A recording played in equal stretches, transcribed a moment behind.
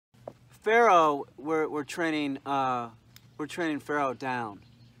Pharaoh, we're training Pharaoh down.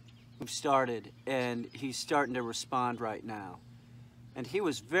 We've started, and he's starting to respond right now. And he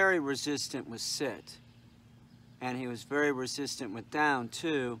was very resistant with sit, and he was very resistant with down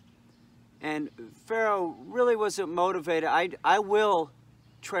too. And Pharaoh really wasn't motivated. I will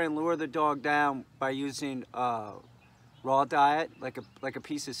try and lure the dog down by using raw diet, like a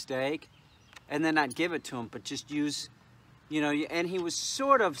piece of steak, and then not give it to him, but just use, you know. And he was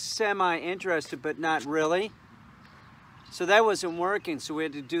sort of semi-interested, but not really. So that wasn't working. So we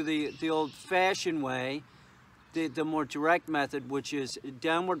had to do the old-fashioned way, the more direct method, which is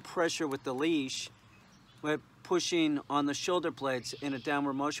downward pressure with the leash, with pushing on the shoulder blades in a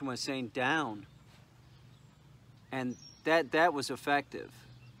downward motion by saying down. And that was effective.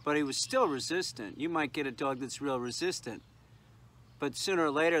 But he was still resistant. You might get a dog that's real resistant, but sooner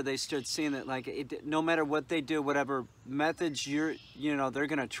or later they start seeing that, like, no matter what they do, whatever methods they're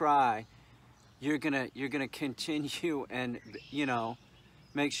gonna try, you're gonna continue and, you know,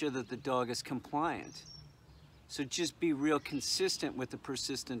 make sure that the dog is compliant. So just be real consistent with the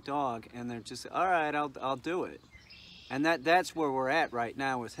persistent dog, and they're just, all right, I'll do it. And that's where we're at right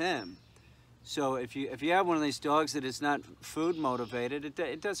now with him. So if you have one of these dogs that is not food motivated,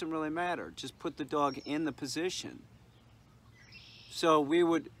 it doesn't really matter. Just put the dog in the position. So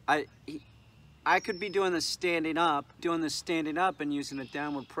I could be doing this standing up and using a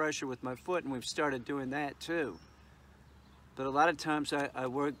downward pressure with my foot, and we've started doing that too. But a lot of times I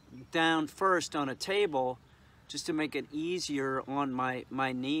work down first on a table just to make it easier on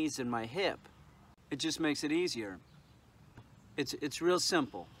my knees and my hip. It just makes it easier. It's real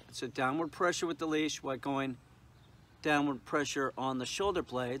simple. It's a downward pressure with the leash while going downward pressure on the shoulder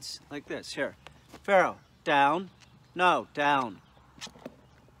blades like this. Here, Pharaoh, down. No, down.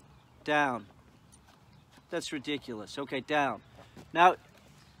 Down. That's ridiculous. Okay, down. Now,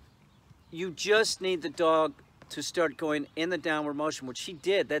 you just need the dog to start going in the downward motion, which he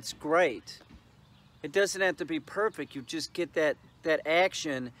did. That's great. It doesn't have to be perfect. You just get that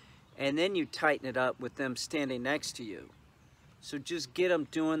action, and then you tighten it up with them standing next to you. So just get them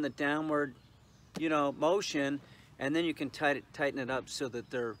doing the downward, you know, motion, and then you can tighten it up so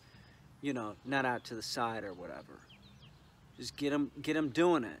that they're, you know, not out to the side or whatever. Just get them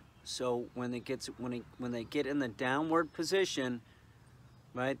doing it. So when they get in the downward position,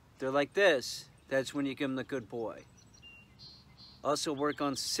 right, they're like this. That's when you give them the good boy. Also work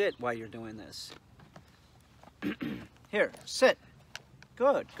on sit while you're doing this. Here, sit.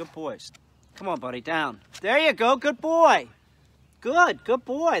 Good boys. Come on, buddy, down. There you go, good boy. Good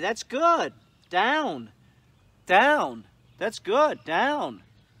boy, that's good. Down. That's good, down.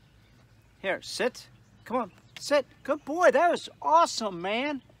 Here, sit. Come on, sit. Good boy, that was awesome,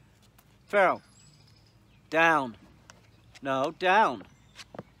 man. Pharaoh, down. No, down.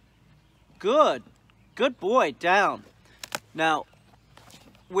 Good boy, down. Now,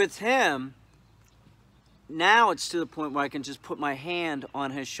 with him, now it's to the point where I can just put my hand on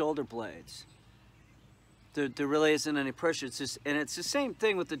his shoulder blades. There really isn't any pressure. It's just, and it's the same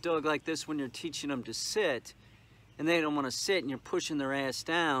thing with the dog like this when you're teaching them to sit, and they don't want to sit, and you're pushing their ass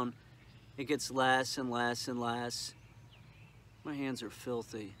down. It gets less and less and less. My hands are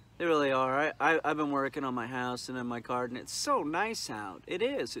filthy. They really are. I've been working on my house and in my garden. It's so nice out. It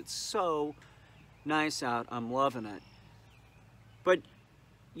is. It's so nice out. I'm loving it. But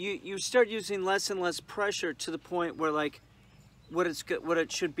you start using less and less pressure to the point where, like, what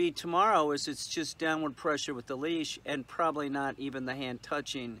it should be tomorrow is it's just downward pressure with the leash and probably not even the hand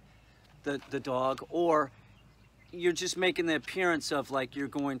touching the dog, or you're just making the appearance of like you're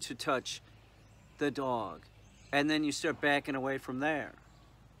going to touch the dog, and then you start backing away from there.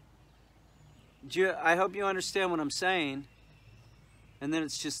 I hope you understand what I'm saying. And then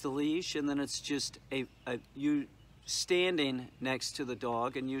it's just the leash, and then it's just you standing next to the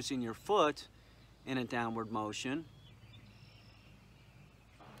dog and using your foot in a downward motion.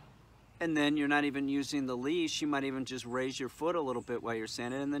 And then you're not even using the leash. You might even just raise your foot a little bit while you're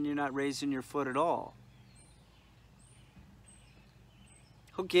standing, and then you're not raising your foot at all.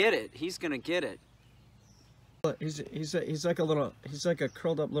 He'll get it. He's gonna get it. He's like a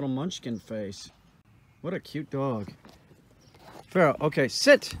curled up little munchkin face. What a cute dog. Pharaoh, okay,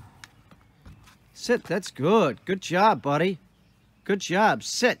 sit. Sit, that's good. Good job, buddy. Good job,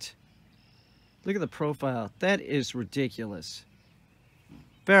 sit. Look at the profile. That is ridiculous.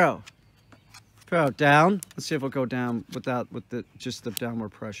 Pharaoh, down. Let's see if we'll go down with just the downward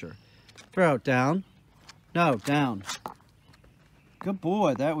pressure. Pharaoh, down. No, down. Good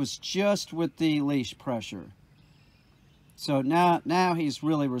boy. That was just with the leash pressure. So now he's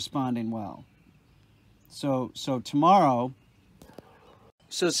really responding well. So tomorrow,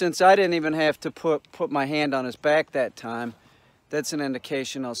 So since I didn't even have to put my hand on his back that time, that's an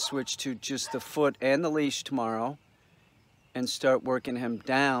indication I'll switch to just the foot and the leash tomorrow and start working him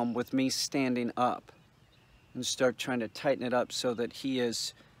down with me standing up and start trying to tighten it up so that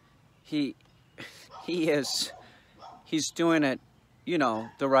he's doing it, you know,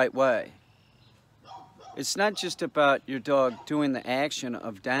 the right way. It's not just about your dog doing the action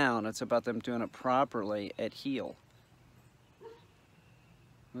of down, it's about them doing it properly at heel.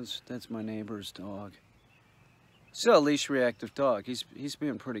 That's my neighbor's dog. Still a leash reactive dog. He's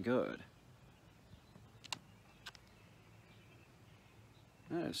being pretty good.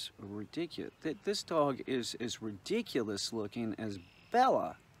 That is ridiculous. This dog is as ridiculous looking as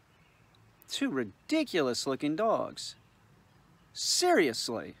Bella. Two ridiculous looking dogs.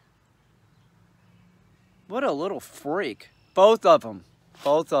 Seriously. What a little freak. Both of them.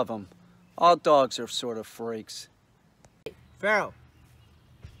 Both of them. All dogs are sort of freaks. Pharaoh.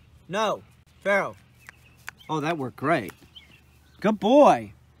 No. Pharaoh. Oh, that worked great. Good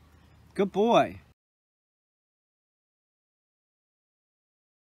boy. Good boy.